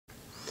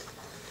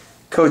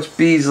Coach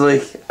Beasley,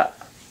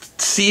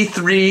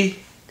 C3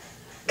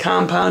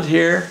 compound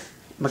here,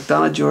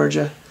 McDonough,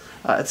 Georgia.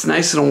 It's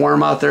nice and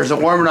warm out there. Is it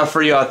warm enough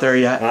for you out there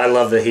yet? I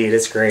love the heat.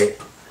 It's great.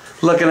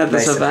 Looking at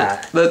this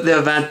event, the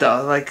event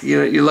though, like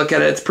you look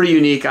at it, it's pretty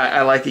unique.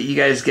 I like it. You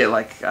guys get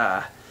like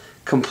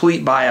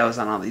complete bios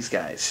on all these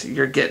guys.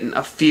 You're getting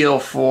a feel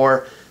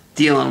for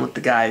dealing with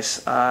the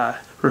guys.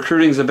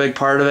 Recruiting's a big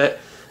part of it,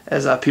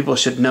 as people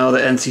should know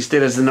that NC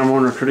State is the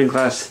 #1 recruiting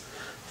class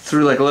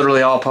through like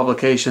literally all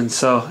publications.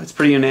 So it's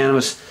pretty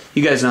unanimous.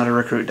 You guys know how to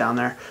recruit down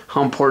there.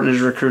 How important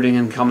is recruiting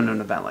and coming to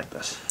an event like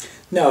this?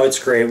 No, it's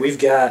great. We've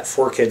got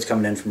 4 kids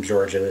coming in from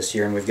Georgia this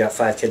year, and we've got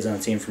 5 kids on the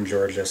team from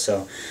Georgia.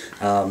 So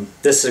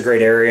this is a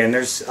great area, and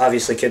there's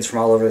obviously kids from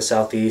all over the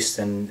Southeast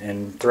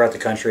and throughout the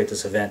country at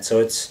this event. So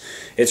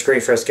it's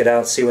great for us to get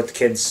out, see what the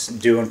kids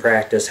do in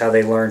practice, how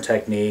they learn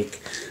technique,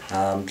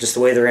 just the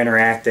way they're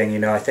interacting. You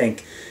know, I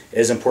think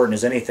as important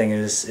as anything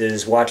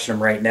is watching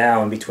them right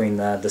now in between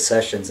the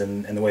sessions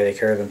and the way they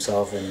carry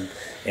themselves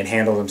and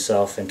handle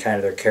themselves and kind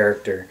of their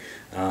character.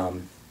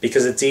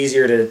 Because it's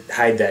easier to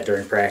hide that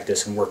during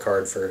practice and work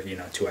hard for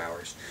 2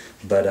 hours,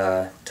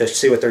 but to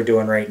see what they're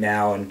doing right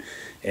now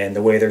and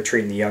the way they're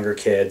treating the younger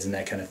kids and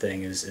that kind of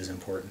thing is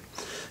important.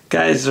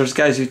 Guys, there's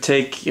guys who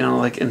take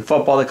like in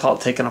football they call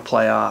it taking a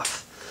play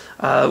off.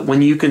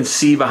 When you can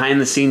see behind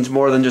the scenes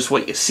more than just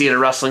what you see at a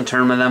wrestling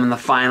tournament, them in the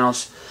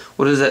finals.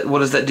 What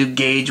does that do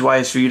gauge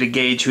wise for you to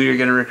gauge who you're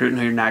going to recruit and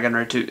who you're not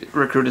going to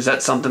recruit? Is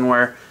that something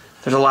where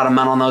there's a lot of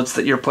mental notes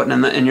that you're putting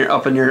in your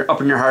up in your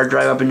hard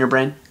drive, up in your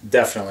brain?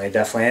 Definitely,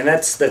 and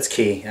that's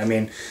key. I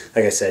mean,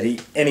 like I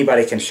said,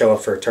 anybody can show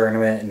up for a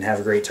tournament and have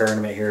a great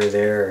tournament here or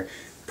there, or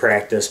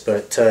practice,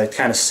 but to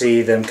kind of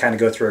see them kind of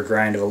go through a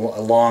grind of a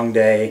long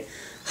day,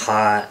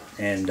 hot,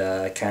 and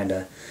kind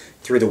of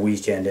through the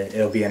weekend,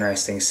 it'll be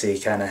interesting to see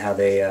kind of how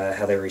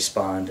they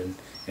respond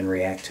and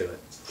react to it.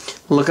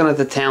 Looking at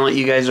the talent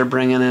you guys are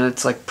bringing in,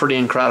 it's like pretty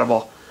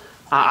incredible.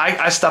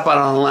 I step out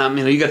on a limb.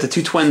 You got the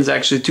 2 twins,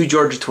 actually, 2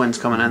 Georgia twins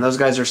coming in. Those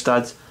guys are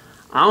studs.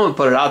 I'm going to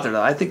put it out there,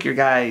 though. I think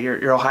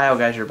your Ohio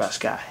guy's your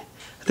best guy.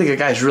 I think your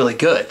guy's really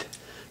good.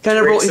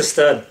 Rick's a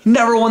stud. He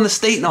never won the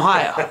state in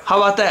Ohio. How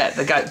about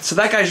that? So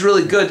that guy's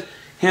really good.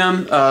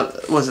 Him,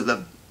 was it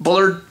the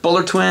Bullard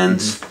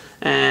twins? Mm-hmm.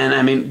 And,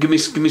 I mean, give me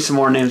some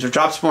more names, or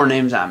drop some more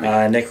names on me.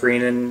 Nick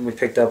Reenan, we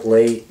picked up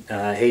late.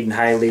 Hayden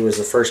Hiley was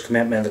the first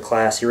commitment of the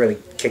class. He really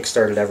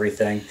kick-started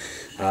everything.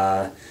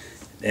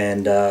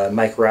 And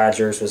Mike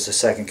Rogers was the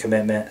second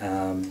commitment.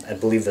 I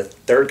believe the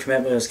third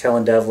commitment was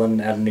Kellen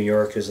Devlin out of New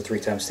York, who's a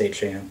 3-time state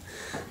champ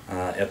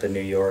up in New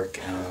York.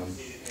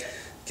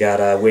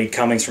 Got Wade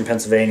Cummings from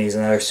Pennsylvania. He's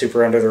another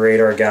super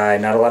under-the-radar guy.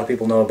 Not a lot of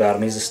people know about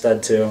him. He's a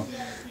stud, too.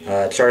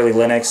 Charlie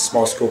Lennox,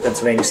 small school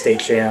Pennsylvania state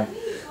champ.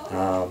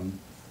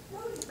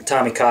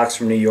 Tommy Cox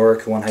from New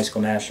York, who won high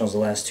school nationals the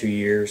last 2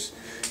 years.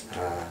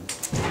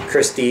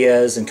 Chris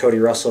Diaz and Cody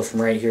Russell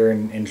from right here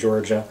in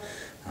Georgia.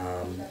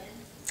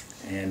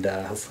 And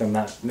hopefully I'm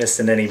not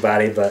missing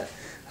anybody, but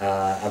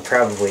I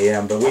probably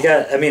am. But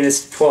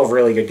it's 12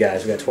 really good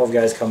guys. We got 12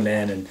 guys coming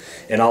in,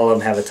 and all of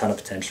them have a ton of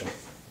potential.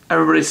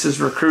 Everybody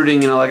says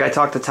recruiting, like I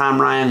talked to Tom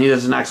Ryan, he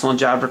does an excellent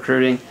job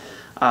recruiting.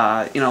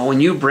 When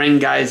you bring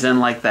guys in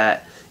like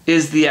that,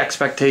 is the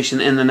expectation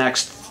in the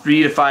next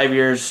 3 to 5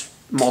 years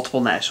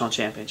multiple national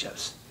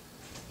championships?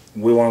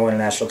 We want to win a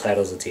national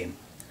title as a team.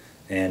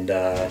 And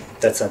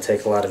that's going to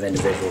take a lot of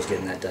individuals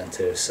getting that done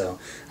too. So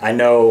I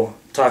know,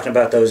 talking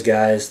about those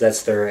guys,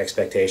 that's their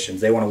expectations.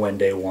 They want to win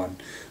day one.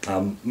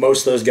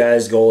 Most of those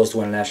guys' goal is to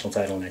win a national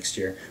title next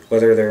year.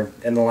 Whether they're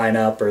in the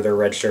lineup or they're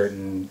redshirt,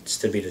 and it's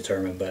to be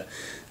determined. But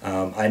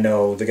I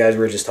know the guys we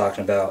were just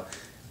talking about,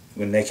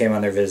 when they came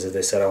on their visit,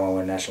 they said, I want to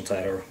win a national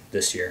title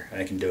this year.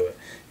 I can do it.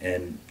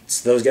 And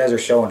those guys are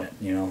showing it.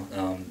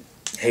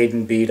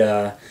 Hayden beat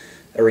a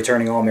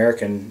returning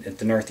All-American at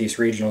the Northeast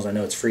Regionals. I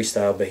know it's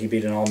freestyle, but he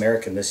beat an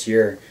All-American this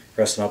year,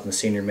 wrestling up in the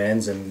senior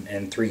men's,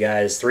 and 3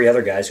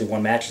 other guys who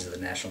won matches at the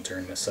national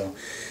tournament. So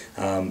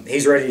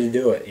he's ready to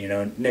do it.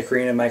 Nick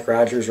Reen and Mike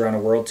Rogers are on a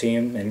world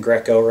team in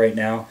Greco right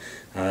now.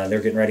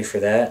 They're getting ready for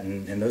that,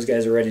 and those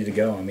guys are ready to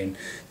go. I mean,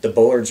 the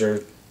Bullards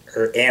are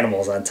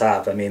animals on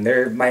top. I mean,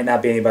 there might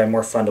not be anybody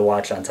more fun to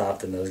watch on top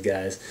than those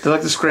guys. They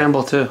like to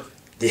scramble too.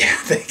 Yeah,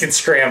 they can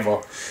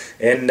scramble.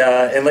 And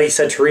like you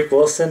said, Tariq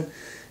Wilson,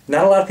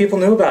 not a lot of people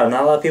knew about him.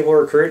 Not a lot of people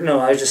were recruiting him.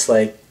 I was just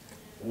like,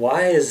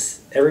 why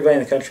is everybody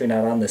in the country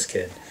not on this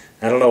kid?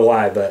 I don't know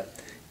why, but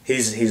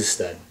he's a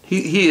stud.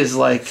 He is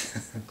like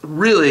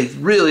really,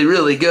 really,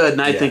 really good,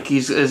 and I think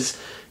his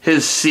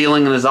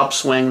ceiling and his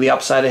upswing, the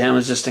upside of him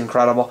is just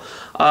incredible.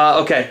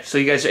 Okay, so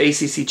you guys are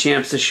ACC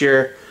champs this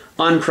year.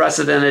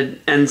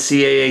 Unprecedented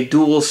NCAA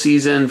dual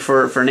season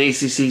for an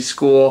ACC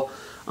school.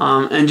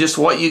 And just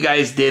what you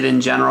guys did in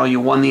general. You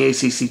won the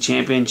ACC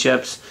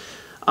championships,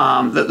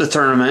 the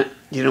tournament.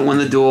 You didn't win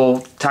the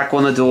duel. Tech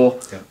won the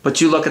duel. Yep.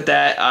 But you look at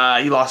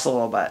that, you lost a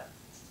little bet.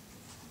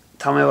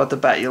 Tell me about the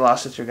bet you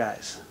lost with your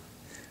guys.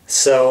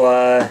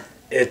 So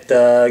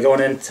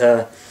going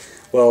into,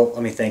 well,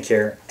 let me think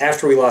here.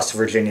 After we lost to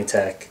Virginia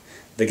Tech,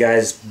 the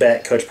guys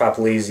bet Coach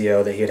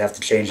Popolizio that he'd have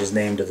to change his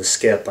name to the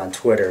Skip on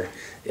Twitter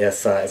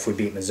if we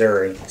beat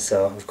Missouri.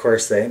 So, of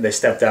course, they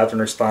stepped up and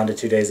responded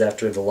 2 days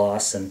after the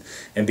loss and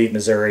beat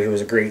Missouri, who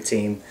was a great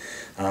team.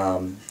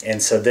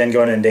 And so then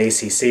going into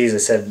ACCs, I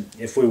said,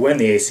 if we win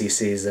the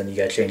ACCs, then you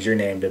got to change your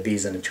name to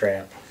Bees in a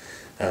Trap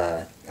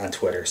on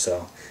Twitter.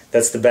 So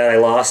that's the bet I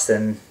lost,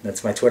 and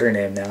that's my Twitter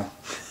name now.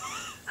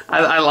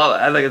 I love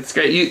it. I think it's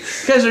great. You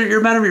guys you're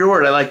men of your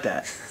word. I like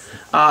that.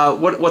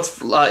 What's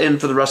in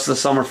for the rest of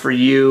the summer for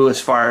you as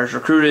far as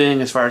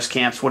recruiting, as far as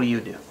camps? What do you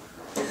do?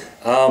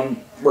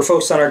 We're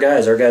focused on our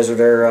guys. Our guys are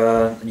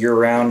there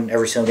year-round.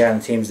 Every single guy on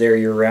the team's there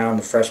year-round.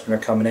 The freshmen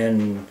are coming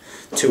in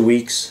 2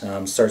 weeks,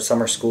 start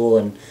summer school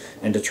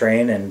and to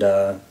train, and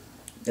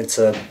it's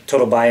a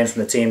total buy-in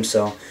from the team.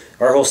 So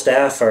our whole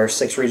staff, our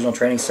 6 regional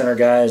training center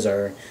guys,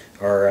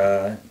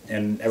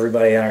 and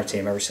everybody on our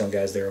team, every single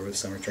guy's there over the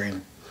summer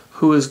training.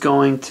 Who's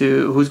going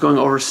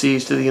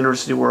overseas to the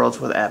University Worlds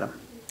with Adam?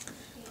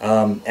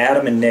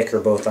 Adam and Nick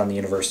are both on the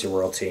University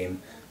World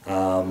team.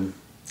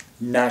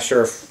 Not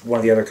sure if one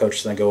of the other coaches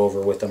is going to go over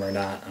with them or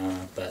not,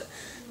 but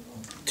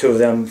 2 of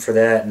them for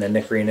that, and then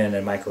Nick Reenan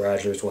and Mike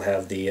Rogers will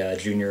have the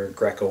Junior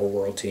Greco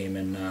World team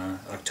in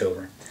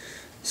October.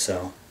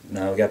 So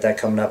now we got that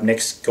coming up.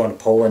 Nick's going to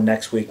Poland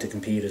next week to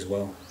compete as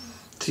well.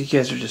 So you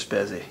guys are just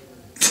busy.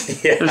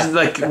 Yeah. There's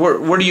like,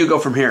 where do you go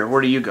from here?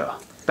 Where do you go?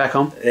 Back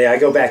home? Yeah, I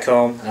go back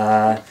home,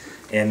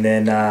 and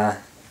then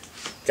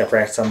got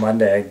practice on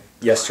Monday.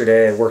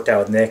 Yesterday I worked out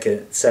with Nick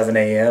at 7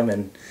 a.m.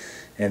 and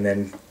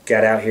then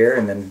got out here,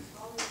 and then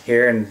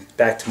here and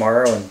back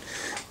tomorrow and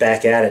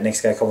back at it.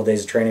 Nick's got a couple of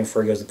days of training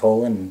before he goes to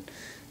Poland,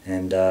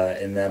 and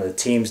then the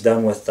team's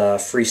done with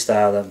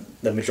freestyle.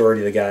 The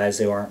majority of the guys,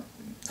 they weren't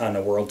on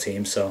the world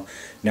team, so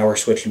now we're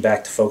switching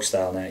back to folk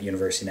style now that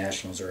University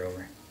Nationals are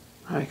over.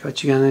 All right,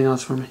 Coach, you got anything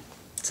else for me?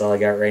 That's all I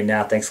got right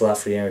now. Thanks a lot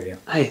for the interview.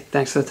 Hey,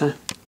 thanks for the time.